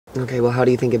Okay, well, how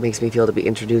do you think it makes me feel to be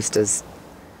introduced as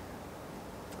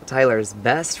Tyler's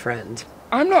best friend?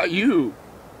 I'm not you.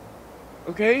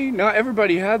 Okay? Not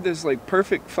everybody had this like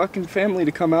perfect fucking family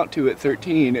to come out to at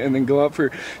 13 and then go out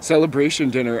for celebration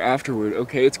dinner afterward.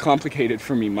 Okay? It's complicated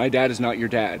for me. My dad is not your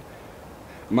dad.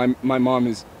 My mom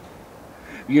is,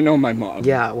 you know, my mom.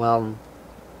 Yeah, well,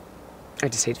 I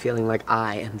just hate feeling like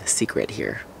I am the secret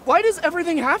here. Why does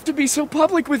everything have to be so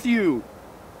public with you?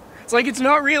 It's like it's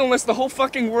not real unless the whole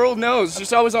fucking world knows. It's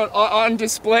just always on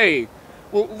display.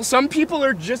 Well, some people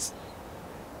are just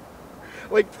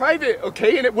like private,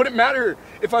 okay? And it wouldn't matter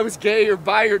if I was gay or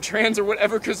bi or trans or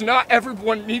whatever, because not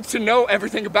everyone needs to know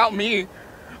everything about me,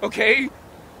 okay?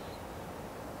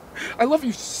 I love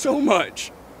you so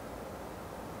much.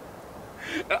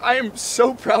 I am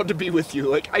so proud to be with you.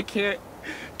 Like, I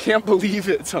can't believe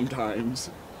it sometimes.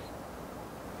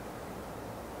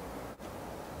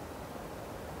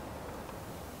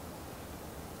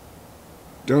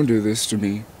 Don't do this to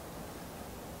me.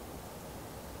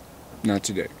 Not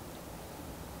today.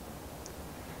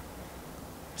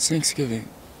 It's Thanksgiving.